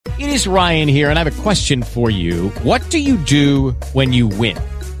It is Ryan here, and I have a question for you. What do you do when you win?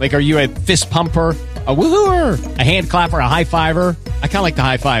 Like, are you a fist pumper, a woohooer, a hand clapper, a high fiver? I kind of like the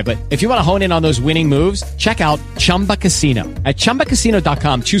high five, but if you want to hone in on those winning moves, check out Chumba Casino. At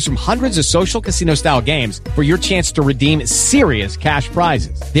ChumbaCasino.com, choose from hundreds of social casino-style games for your chance to redeem serious cash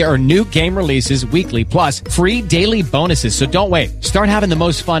prizes. There are new game releases weekly, plus free daily bonuses. So don't wait. Start having the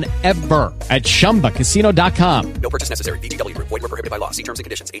most fun ever at ChumbaCasino.com. No purchase necessary. VGW. Void were prohibited by law. See terms and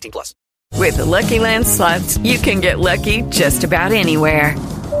conditions. 18+. With the Lucky Land Slots, you can get lucky just about anywhere.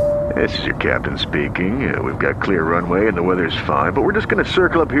 This is your captain speaking. We've got clear runway and the weather's fine, but we're just going to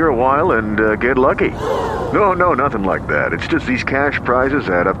circle up here a while and get lucky. No, nothing like that. It's just these cash prizes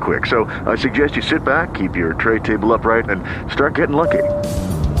add up quick. So I suggest you sit back, keep your tray table upright, and start getting lucky.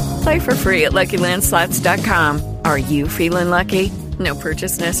 Play for free at LuckyLandSlots.com. Are you feeling lucky? No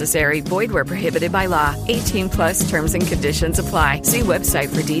purchase necessary. Void where prohibited by law. 18+ terms and conditions apply. See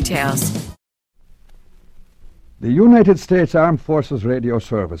website for details. The United States Armed Forces Radio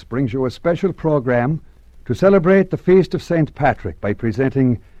Service brings you a special program to celebrate the Feast of St. Patrick by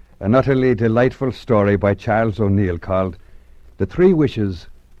presenting an utterly delightful story by Charles O'Neill called The Three Wishes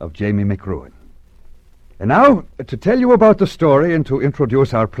of Jamie McRuin. And now, to tell you about the story and to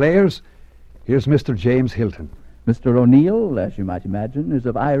introduce our players, here's Mr. James Hilton. Mr. O'Neill, as you might imagine, is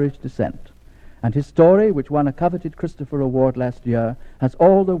of Irish descent, and his story, which won a coveted Christopher Award last year, has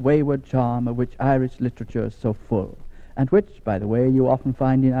all the wayward charm of which Irish literature is so full, and which, by the way, you often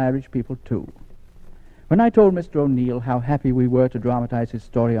find in Irish people too. When I told Mr. O'Neill how happy we were to dramatize his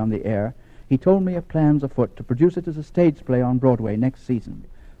story on the air, he told me of plans afoot to produce it as a stage play on Broadway next season.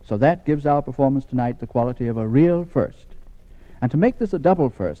 So that gives our performance tonight the quality of a real first. And to make this a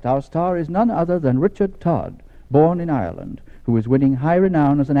double first, our star is none other than Richard Todd, born in Ireland, who is winning high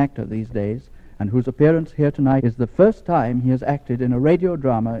renown as an actor these days, and whose appearance here tonight is the first time he has acted in a radio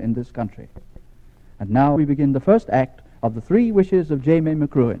drama in this country. And now we begin the first act of The Three Wishes of Jamie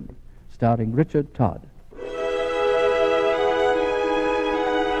McRuin, starring Richard Todd.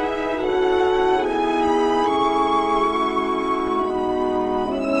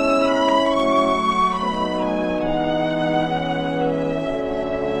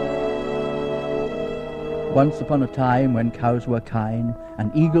 Once upon a time when cows were kine, and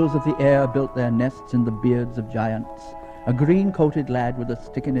eagles of the air built their nests in the beards of giants, a green-coated lad with a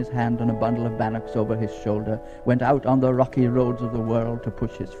stick in his hand and a bundle of bannocks over his shoulder went out on the rocky roads of the world to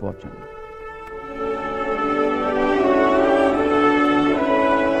push his fortune.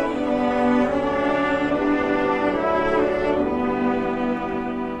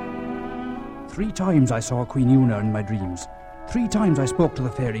 Three times I saw Queen Una in my dreams. 3 times I spoke to the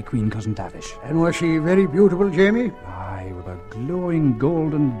fairy queen, Cousin Tavish. And was she very beautiful, Jamie? Aye, with a glowing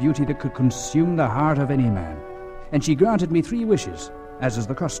golden beauty that could consume the heart of any man. And she granted me 3 wishes, as is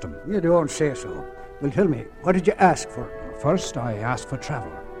the custom. You don't say so. Well, tell me, what did you ask for? First, I asked for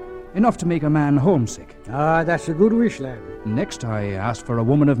travel. Enough to make a man homesick. Ah, that's a good wish, lad. Next, I asked for a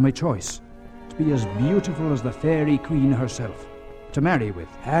woman of my choice, to be as beautiful as the fairy queen herself, to marry with.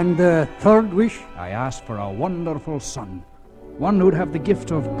 And the third wish? I asked for a wonderful son, one who'd have the gift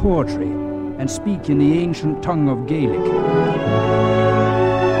of poetry and speak in the ancient tongue of Gaelic.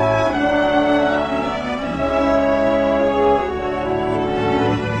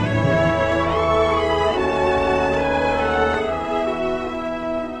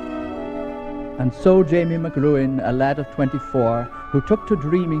 And so Jamie McRuin, a lad of 24, who took to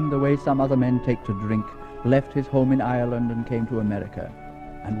dreaming the way some other men take to drink, left his home in Ireland and came to America.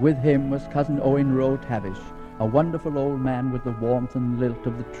 And with him was cousin Owen Roe Tavish, a wonderful old man with the warmth and lilt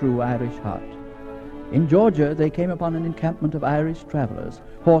of the true Irish heart. In Georgia, they came upon an encampment of Irish travelers,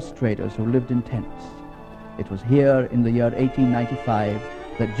 horse traders who lived in tents. It was here in the year 1895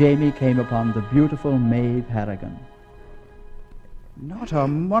 that Jamie came upon the beautiful Maeve Harrigan. Not a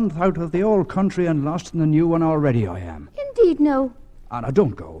month out of the old country and lost in the new one already I am. Indeed, no. Anna,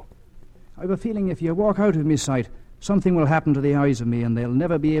 don't go. I've a feeling if you walk out of me sight, something will happen to the eyes of me, and they'll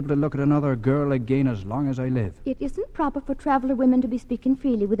never be able to look at another girl again as long as I live. It isn't proper for traveller women to be speaking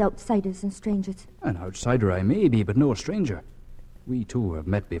freely with outsiders and strangers. An outsider I may be, but no stranger. We two have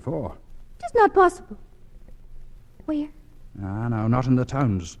met before. It is not possible. Where? Ah, now, not in the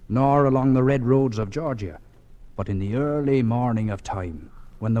towns, nor along the red roads of Georgia, but in the early morning of time,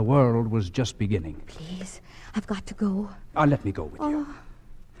 when the world was just beginning. Please, I've got to go. Let me go with you.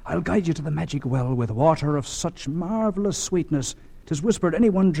 I'll guide you to the magic well with water of such marvellous sweetness, 'tis whispered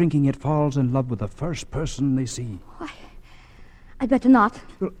anyone drinking it falls in love with the first person they see. Why, I'd better not.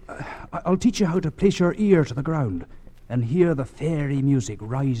 Well, I'll teach you how to place your ear to the ground and hear the fairy music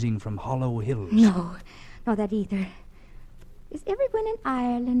rising from hollow hills. No, not that either. Is everyone in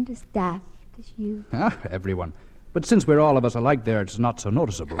Ireland as daft as you? Everyone. But since we're all of us alike there, it's not so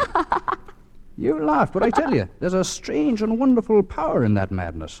noticeable. You laugh, but I tell you, there's a strange and wonderful power in that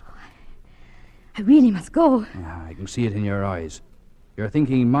madness. I really must go. I can see it in your eyes. You're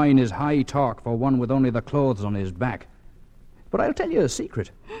thinking mine is high talk for one with only the clothes on his back. But I'll tell you a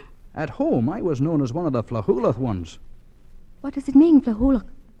secret. At home, I was known as one of the Flahulath ones. What does it mean, Flahulath?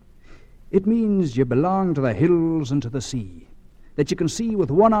 It means you belong to the hills and to the sea. That you can see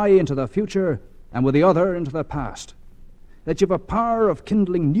with one eye into the future and with the other into the past. That you've a power of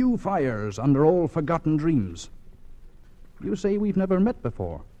kindling new fires under old forgotten dreams. You say we've never met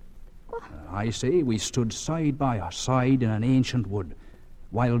before. I say we stood side by side in an ancient wood,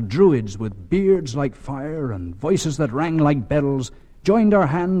 while druids with beards like fire and voices that rang like bells joined our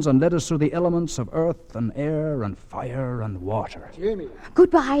hands and led us through the elements of earth and air and fire and water. Jamie.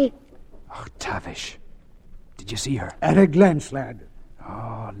 Goodbye. Oh, Tavish. Did you see her? At a glance, lad.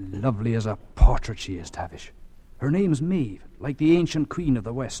 Oh, lovely as a portrait she is, Tavish. Her name's Maeve, like the ancient queen of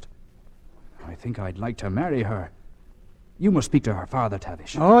the West. I think I'd like to marry her. You must speak to her father,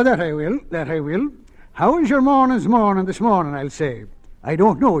 Tavish. Oh, that I will. How is your morning this morning, I'll say. I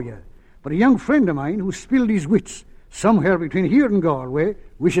don't know you, but a young friend of mine who spilled his wits somewhere between here and Galway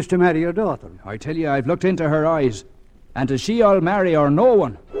wishes to marry your daughter. I tell you, I've looked into her eyes, and to she I'll marry or no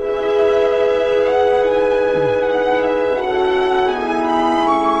one.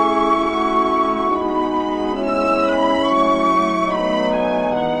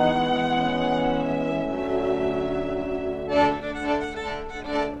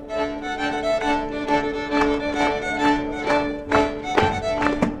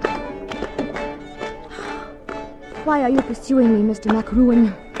 Why are you pursuing me, Mr.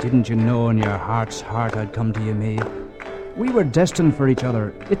 McRuin? Didn't you know in your heart's heart I'd come to you, Maeve? We were destined for each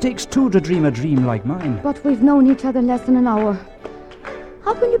other. It takes two to dream a dream like mine. But we've known each other less than an hour.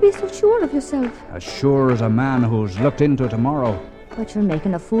 How can you be so sure of yourself? As sure as a man who's looked into tomorrow. But you're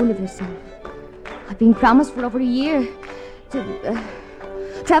making a fool of yourself. I've been promised for over a year to...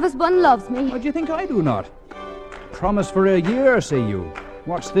 Travis Bunn loves me. What do you think I do not? Promised for a year, say you.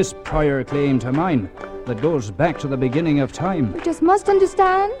 What's this prior claim to mine that goes back to the beginning of time? You just must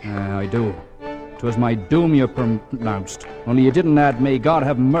understand. I do. 'Twas my doom you pronounced, only you didn't add, may God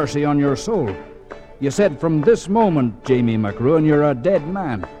have mercy on your soul. You said, from this moment, Jamie McRuin, you're a dead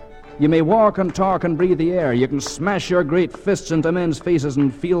man. You may walk and talk and breathe the air. You can smash your great fists into men's faces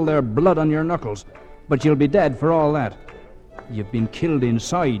and feel their blood on your knuckles. But you'll be dead for all that. You've been killed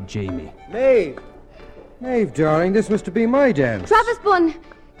inside, Jamie. Maeve, darling, this must be my dance. Travis Bunn.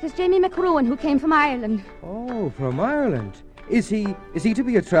 'Tis Jamie McRuin who came from Ireland. Oh, from Ireland. Is he to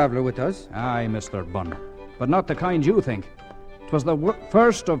be a traveller with us? Aye, Mr. Bunn. But not the kind you think. 'Twas the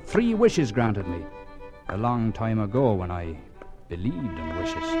first of 3 wishes granted me. A long time ago when I believed in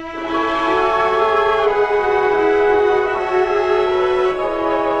wishes.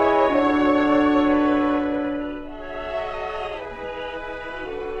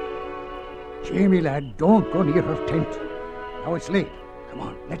 Jamie, lad, don't go near her tent. Now it's late. Come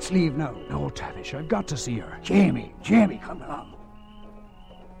on, let's leave now. No, Tavish, I've got to see her. Jamie, come along.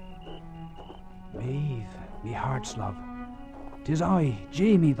 Maeve, me heart's love. 'Tis I,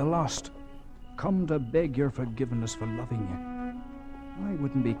 Jamie the lost, come to beg your forgiveness for loving you. I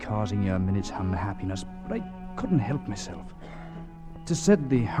wouldn't be causing you a minute's unhappiness, but I couldn't help myself. 'Tis said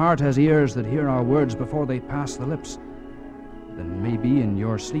the heart has ears that hear our words before they pass the lips. Then maybe in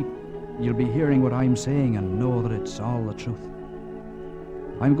your sleep you'll be hearing what I'm saying and know that it's all the truth.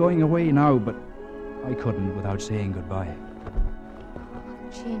 I'm going away now, but I couldn't without saying goodbye.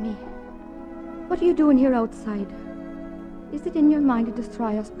 Jamie, what are you doing here outside? Is it in your mind to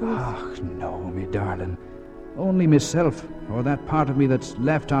destroy us both? Ah, no, me darling. Only myself, or that part of me that's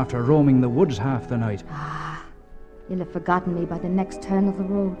left after roaming the woods half the night. You'll have forgotten me by the next turn of the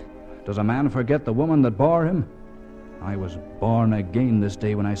road. Does a man forget the woman that bore him? I was born again this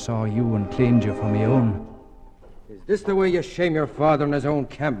day when I saw you and claimed you for my own. Is this the way you shame your father in his own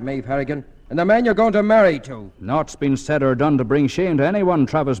camp, Maeve Harrigan? And the man you're going to marry to? Naught's been said or done to bring shame to anyone,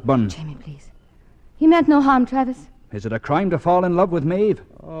 Travis Bunn. Jamie, please. He meant no harm, Travis. Is it a crime to fall in love with Maeve?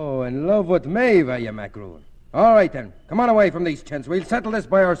 Oh, in love with Maeve, are you, McRuin? All right, then. Come on away from these tents. We'll settle this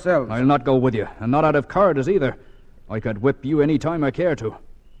by ourselves. I'll not go with you, and not out of cowardice either. I could whip you any time I care to,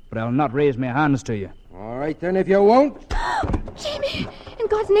 but I'll not raise my hands to you. All right, then, if you won't. Jamie, in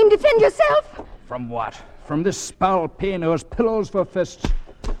God's name, defend yourself. From what? From this spal pain who has pillows for fists.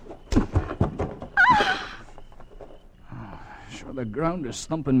 Sure, the ground is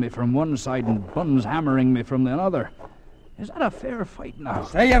thumping me from one side and Bunn's hammering me from the other. Is that a fair fight now?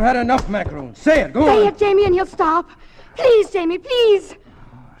 Say you've had enough, McRuin. Say it, go on. Say it, Jamie, and he'll stop. Please, Jamie, please.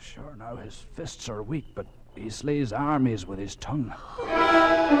 Sure, now his fists are weak, but he slays armies with his tongue.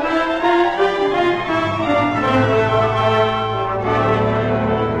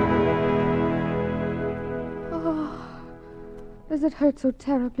 Oh, does it hurt so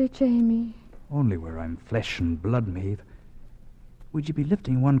terribly, Jamie? Only where I'm flesh and blood, Maeve. Would you be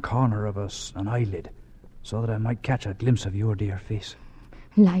lifting one corner of us, an eyelid, so that I might catch a glimpse of your dear face?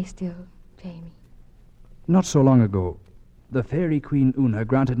 Lie still, Jamie. Not so long ago, the fairy queen Una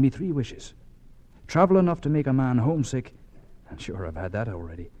granted me 3 wishes. Travel enough to make a man homesick, and sure I've had that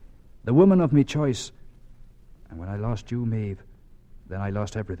already. The woman of me choice, and when I lost you, Maeve, then I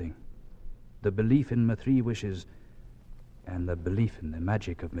lost everything. The belief in my 3 wishes, and the belief in the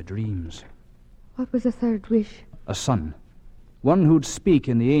magic of my dreams. What was the 3rd wish? A son, one who'd speak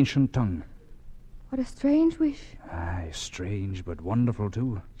in the ancient tongue. What a strange wish. Aye, strange, but wonderful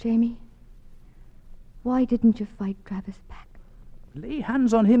too. Jamie, why didn't you fight Travis back? Lay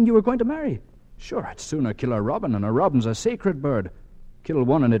hands on him you were going to marry. Sure, I'd sooner kill a robin, and a robin's a sacred bird. Kill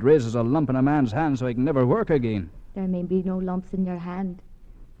one and it raises a lump in a man's hand so he can never work again. There may be no lumps in your hand,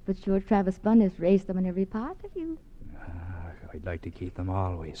 but sure Travis Bunn has raised them in every part of you. I'd like to keep them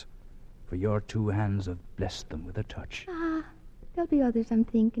always, for your 2 hands have blessed them with a touch. There'll be others, I'm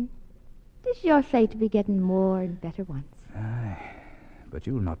thinking. 'Tis your fate to be getting more and better ones. Aye, but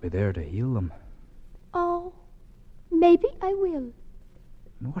you'll not be there to heal them. Oh, maybe I will.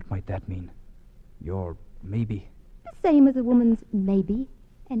 And what might that mean? Your maybe? The same as a woman's maybe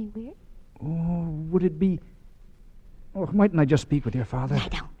anywhere. Oh, would it be... Oh, mightn't I just speak with your father? Lie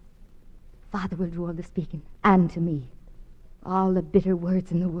down. Father will do all the speaking, and to me. All the bitter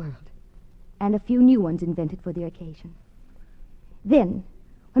words in the world, and a few new ones invented for the occasion. Then,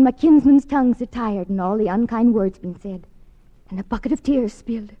 when my kinsman's tongues are tired and all the unkind words been said, and a bucket of tears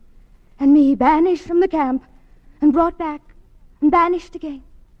spilled, and me banished from the camp, and brought back, and banished again.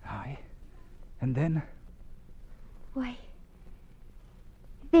 Aye. And then? Why,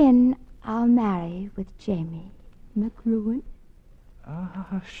 then I'll marry with Jamie McRuin.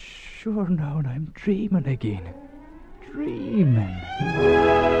 Sure now, and I'm dreaming again. Dreaming.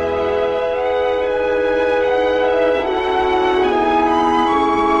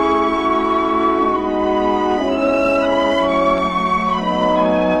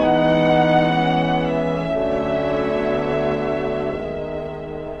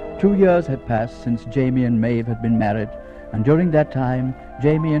 2 years had passed since Jamie and Maeve had been married, and during that time,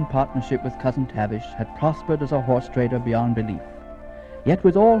 Jamie, in partnership with Cousin Tavish, had prospered as a horse trader beyond belief. Yet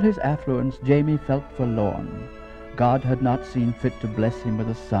with all his affluence, Jamie felt forlorn. God had not seen fit to bless him with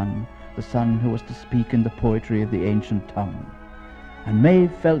a son, the son who was to speak in the poetry of the ancient tongue. And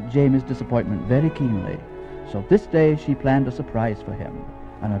Maeve felt Jamie's disappointment very keenly, so this day she planned a surprise for him,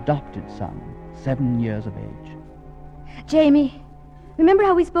 an adopted son, 7 years of age. Jamie, remember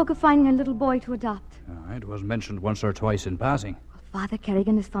how we spoke of finding a little boy to adopt? It was mentioned once or twice in passing. Well, Father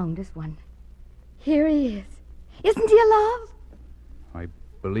Kerrigan has found us one. Here he is. Isn't he a love? I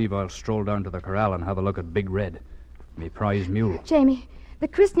believe I'll stroll down to the corral and have a look at Big Red, me prize mule. Jamie, the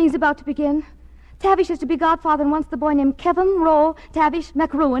christening's about to begin. Tavish is to be godfather and wants the boy named Kevin Rowe Tavish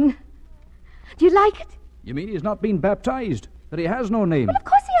McRuin. Do you like it? You mean he's not been baptized? That he has no name? Well, of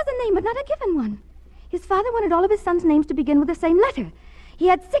course he has a name, but not a given one. His father wanted all of his sons' names to begin with the same letter. He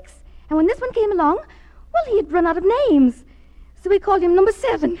had 6, and when this one came along, well, he had run out of names. So we called him number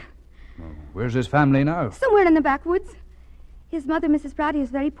 7. Well, where's his family now? Somewhere in the backwoods. His mother, Mrs. Pratty, is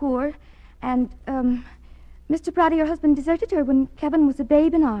very poor, and, Mr. Pratty, her husband, deserted her when Kevin was a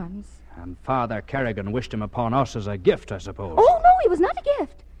babe in arms. And Father Kerrigan wished him upon us as a gift, I suppose. Oh, no, it was not a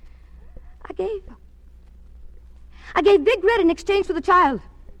gift. I gave Big Red in exchange for the child.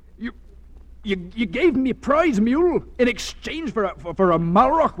 You gave me prize mule in exchange for a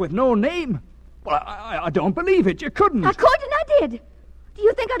Malrock with no name? Well, I don't believe it. You couldn't. I could and I did. Do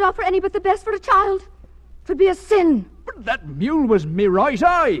you think I'd offer any but the best for a child? 'Twould be a sin. But that mule was me right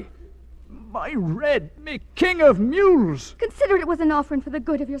eye. My Red, me king of mules. Consider it was an offering for the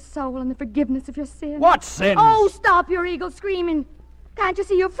good of your soul and the forgiveness of your sins. What sins? Oh, stop your eagle screaming. Can't you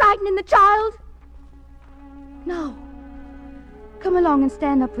see you're frightening the child? No. Come along and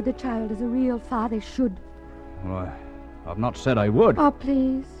stand up for the child as a real father should. Well, I've not said I would. Oh,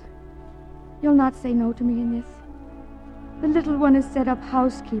 please. You'll not say no to me in this. The little one has set up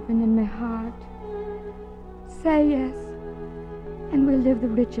housekeeping in my heart. Say yes, and we'll live the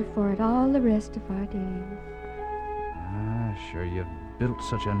richer for it all the rest of our days. Sure, you've built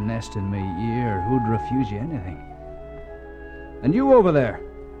such a nest in me ear. Who'd refuse you anything? And you over there,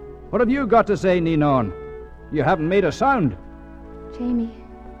 what have you got to say, Ninon? You haven't made a sound. Jamie,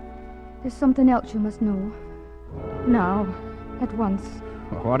 there's something else you must know. Now, at once.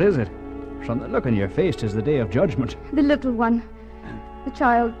 What is it? From the look on your face, 'tis the day of judgment. The little one, the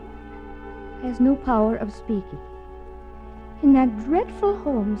child, has no power of speaking. In that dreadful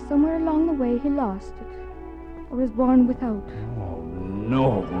home, somewhere along the way, he lost it, or was born without. Oh,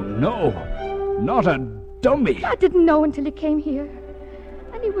 no. Not a dummy. I didn't know until he came here,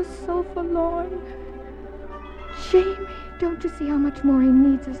 and he was so forlorn. Jamie, don't you see how much more he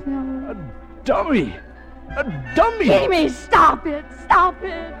needs us now? A dummy! Jamie, stop it! Stop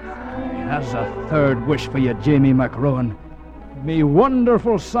it! That's a third wish for you, Jamie McRuin. Me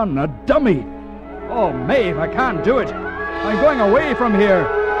wonderful son, a dummy. Oh, Maeve, I can't do it. I'm going away from here.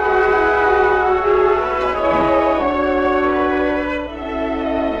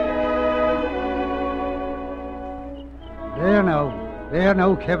 There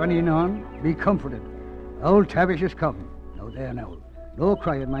now, Kevin Enon. Be comforted. Old Tavish is coming. There now. No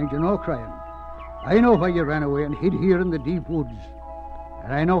crying, mind you, no crying. I know why you ran away and hid here in the deep woods.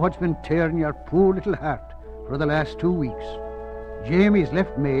 And I know what's been tearing your poor little heart for the last 2 weeks. Jamie's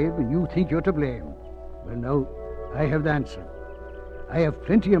left Maeve and you think you're to blame. Well, now, I have the answer. I have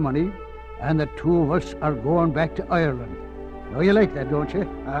plenty of money and the two of us are going back to Ireland. Now you like that, don't you?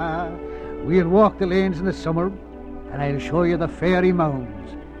 We'll walk the lanes in the summer and I'll show you the fairy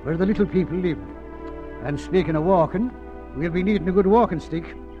mounds where the little people live. And speaking of walking, we'll be needing a good walking stick.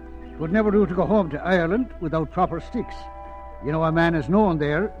 It would never do to go home to Ireland without proper sticks. You know, a man is known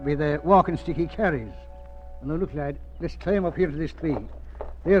there by the walking stick he carries. Now look, lad, let's climb up here to this tree.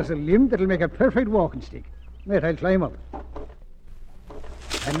 There's a limb that'll make a perfect walking stick. Mate, I'll climb up.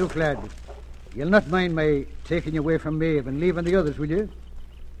 And look, lad, you'll not mind my taking you away from Maeve and leaving the others, will you?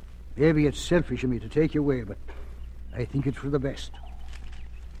 Maybe it's selfish of me to take you away, but I think it's for the best.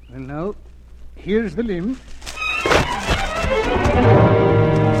 Well, now, here's the limb.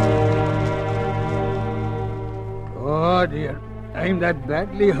 Oh, dear. I'm that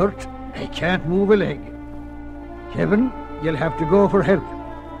badly hurt, I can't move a leg. Kevin, you'll have to go for help.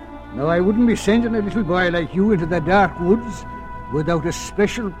 Now, I wouldn't be sending a little boy like you into the dark woods without a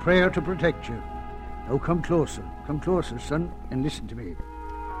special prayer to protect you. Now, come closer, son, and listen to me.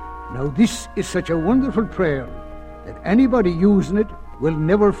 Now, this is such a wonderful prayer that anybody using it will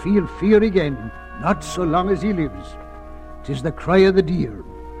never feel fear again, not so long as he lives. 'Tis the cry of the deer.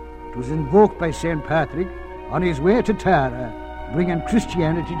 It was invoked by St. Patrick on his way to Tara, bringing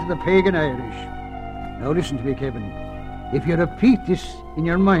Christianity to the pagan Irish. Now listen to me, Kevin. If you repeat this in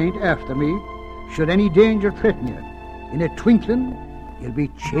your mind after me, should any danger threaten you, in a twinkling, you'll be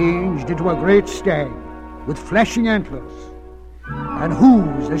changed into a great stag with flashing antlers and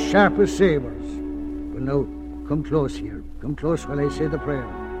hooves as sharp as sabres. Well, now, come close here. Come close while I say the prayer.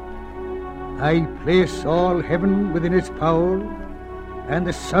 I place all heaven within its power, and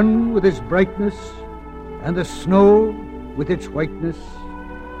the sun with its brightness, and the snow with its whiteness,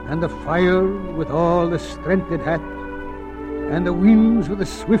 and the fire with all the strength it hath, and the winds with the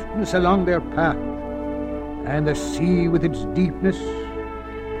swiftness along their path, and the sea with its deepness,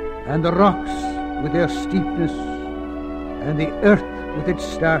 and the rocks with their steepness, and the earth with its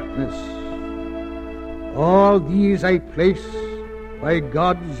starkness. All these I place, by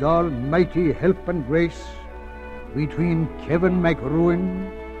God's almighty help and grace, between Kevin McRuin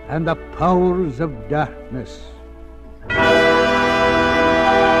and the powers of darkness.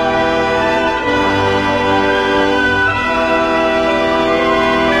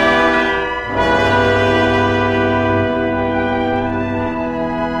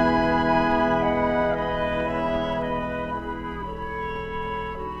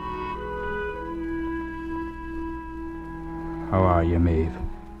 How are you, Maeve?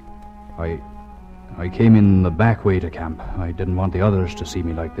 I came in the back way to camp. I didn't want the others to see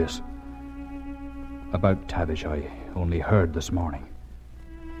me like this. About Tavish, I only heard this morning.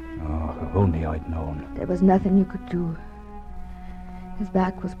 Oh, if only I'd known. There was nothing you could do. His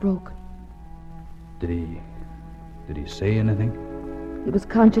back was broken. Did he say anything? He was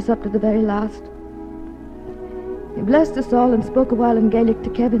conscious up to the very last. He blessed us all and spoke a while in Gaelic to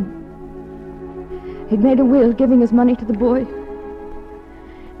Kevin. He'd made a will giving his money to the boy.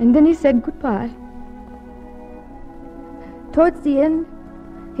 And then he said goodbye. Towards the end,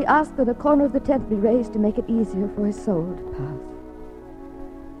 he asked that a corner of the tent be raised to make it easier for his soul to pass.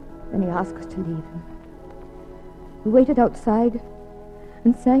 Then he asked us to leave him. We waited outside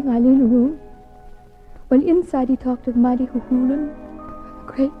and sang Eileen a room, while inside he talked of mighty Huhulan,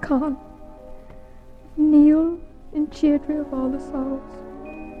 the great Khan, Neil and Chidri of all the sorrows.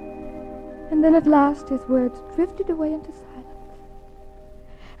 And then at last his words drifted away into silence,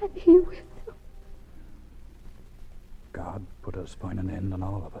 and he with them. God put a spine and end on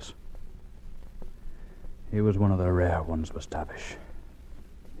all of us. He was one of the rare ones, was Tavish.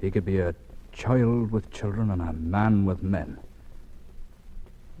 He could be a child with children and a man with men.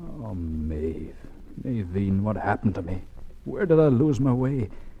 Oh, Maeve. Maeveen, what happened to me? Where did I lose my way?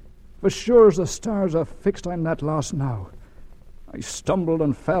 For sure as the stars are fixed, I'm that lost now. I stumbled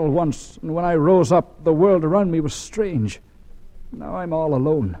and fell once, and when I rose up, the world around me was strange. Now I'm all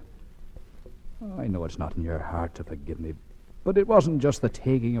alone. I know it's not in your heart to forgive me, but it wasn't just the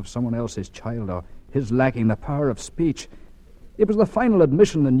taking of someone else's child or his lacking the power of speech. It was the final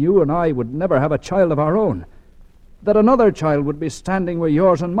admission that you and I would never have a child of our own, that another child would be standing where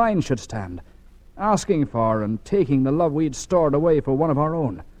yours and mine should stand, asking for and taking the love we'd stored away for one of our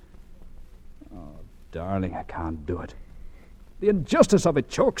own. Oh, darling, I can't do it. The injustice of it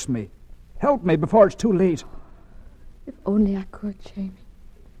chokes me. Help me before it's too late. If only I could, Jamie.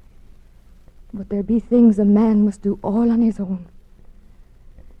 But there be things a man must do all on his own.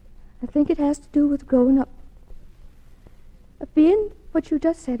 I think it has to do with growing up. Of being what you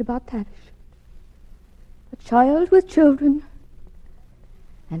just said about Tavish. A child with children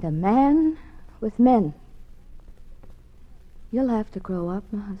and a man with men. You'll have to grow up,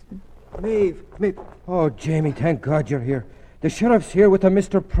 my husband. Maeve. Oh, Jamie, thank God you're here. The sheriff's here with a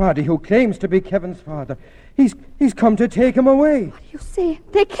Mr. Proddy who claims to be Kevin's father. He's come to take him away. What are you saying?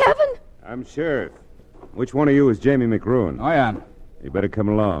 Take Kevin? I'm sheriff. Which one of you is Jamie McRuin? I am. You better come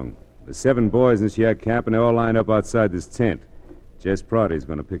along. There's 7 boys in this here camp, and they all line up outside this tent. Jess Proddy's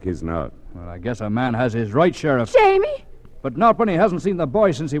going to pick his out. Well, I guess a man has his right, Sheriff. Jamie! But not when he hasn't seen the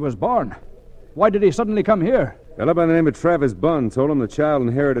boy since he was born. Why did he suddenly come here? A fellow by the name of Travis Bunn told him the child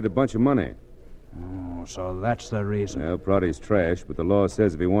inherited a bunch of money. Oh, so that's the reason. Well, Proddy's trash, but the law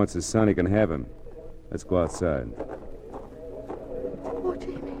says if he wants his son, he can have him. Let's go outside. Oh,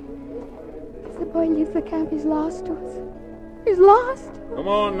 Jamie. If the boy leaves the camp, he's lost to us. He's lost. Come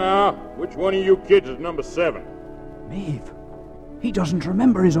on now. Which one of you kids is number 7? Maeve. He doesn't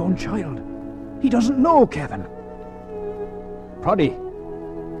remember his own child. He doesn't know Kevin. Proddy,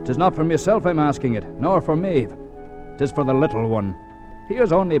 'tis not from yourself I'm asking it, nor for Maeve. 'Tis for the little one. He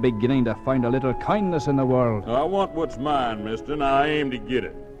is only beginning to find a little kindness in the world. I want what's mine, mister, and I aim to get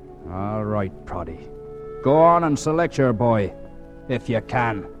it. All right, Proddy. Go on and select your boy, if you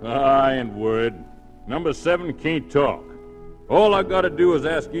can. I ain't worried. Number 7 can't talk. All I gotta do is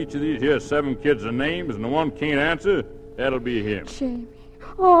ask each of these here 7 kids their names, and the one can't answer, that'll be him. Jamie.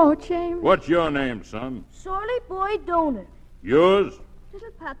 Oh, Jamie. What's your name, son? Sorley Boyd Donor. Yours?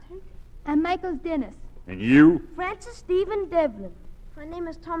 Little Patrick. And Michael Dennis. And you? Francis Stephen Devlin. My name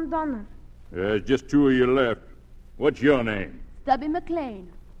is Tom Donner. There's just 2 of you left. What's your name? Stubby McLean.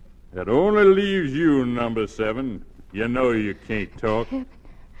 That only leaves you, number 7. You know you can't talk.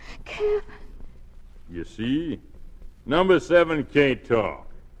 Kevin. You see? Number 7 can't talk.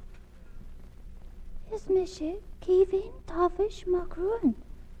 Is Monsieur Kevin Tavish McRuin.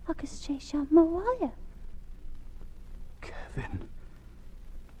 Agus Chesham Mawaya.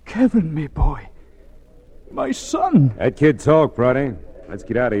 Kevin, me boy. My son. That kid talk, Proddy. Let's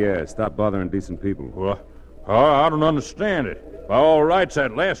get out of here. Stop bothering decent people. Well, I don't understand it. By all rights,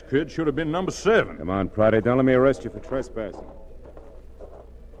 that last kid should have been number 7. Come on, Proddy. Don't let me arrest you for trespassing.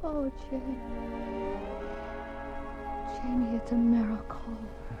 Oh, Jamie. Jamie, it's a miracle.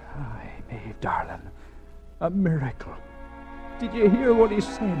 Aye, Maeve, darling. A miracle. Did you hear what he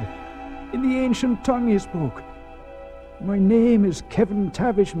said? In the ancient tongue he spoke. My name is Kevin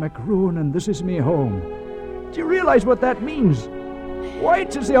Tavish McRuin, and this is me home. Do you realize what that means? Why,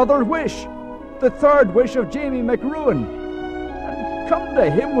 'tis the other wish. The 3rd wish of Jamie McRuin. And come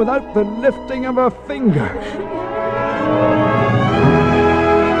to him without the lifting of a finger.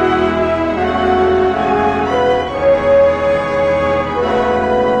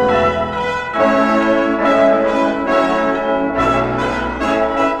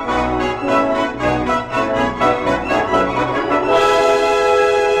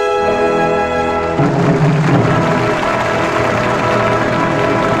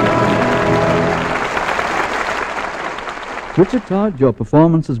 Richard Todd, your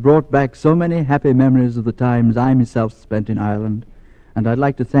performance has brought back so many happy memories of the times I myself spent in Ireland, and I'd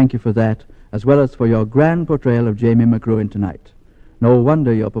like to thank you for that, as well as for your grand portrayal of Jamie McRuin tonight. No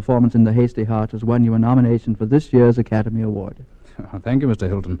wonder your performance in The Hasty Heart has won you a nomination for this year's Academy Award. Thank you, Mr.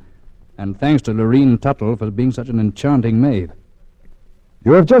 Hilton. And thanks to Lorene Tuttle for being such an enchanting maid.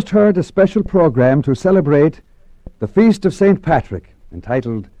 You have just heard a special program to celebrate the Feast of St. Patrick,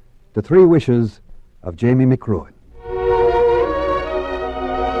 entitled The 3 Wishes of Jamie McRuin.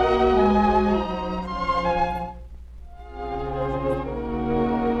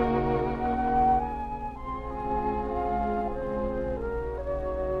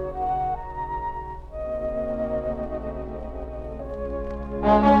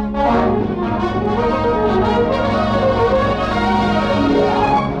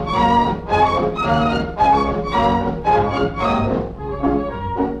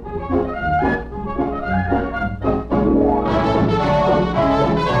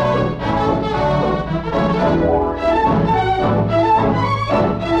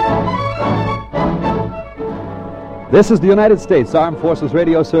 This is the United States Armed Forces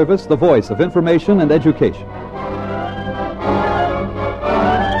Radio Service, the voice of information and education.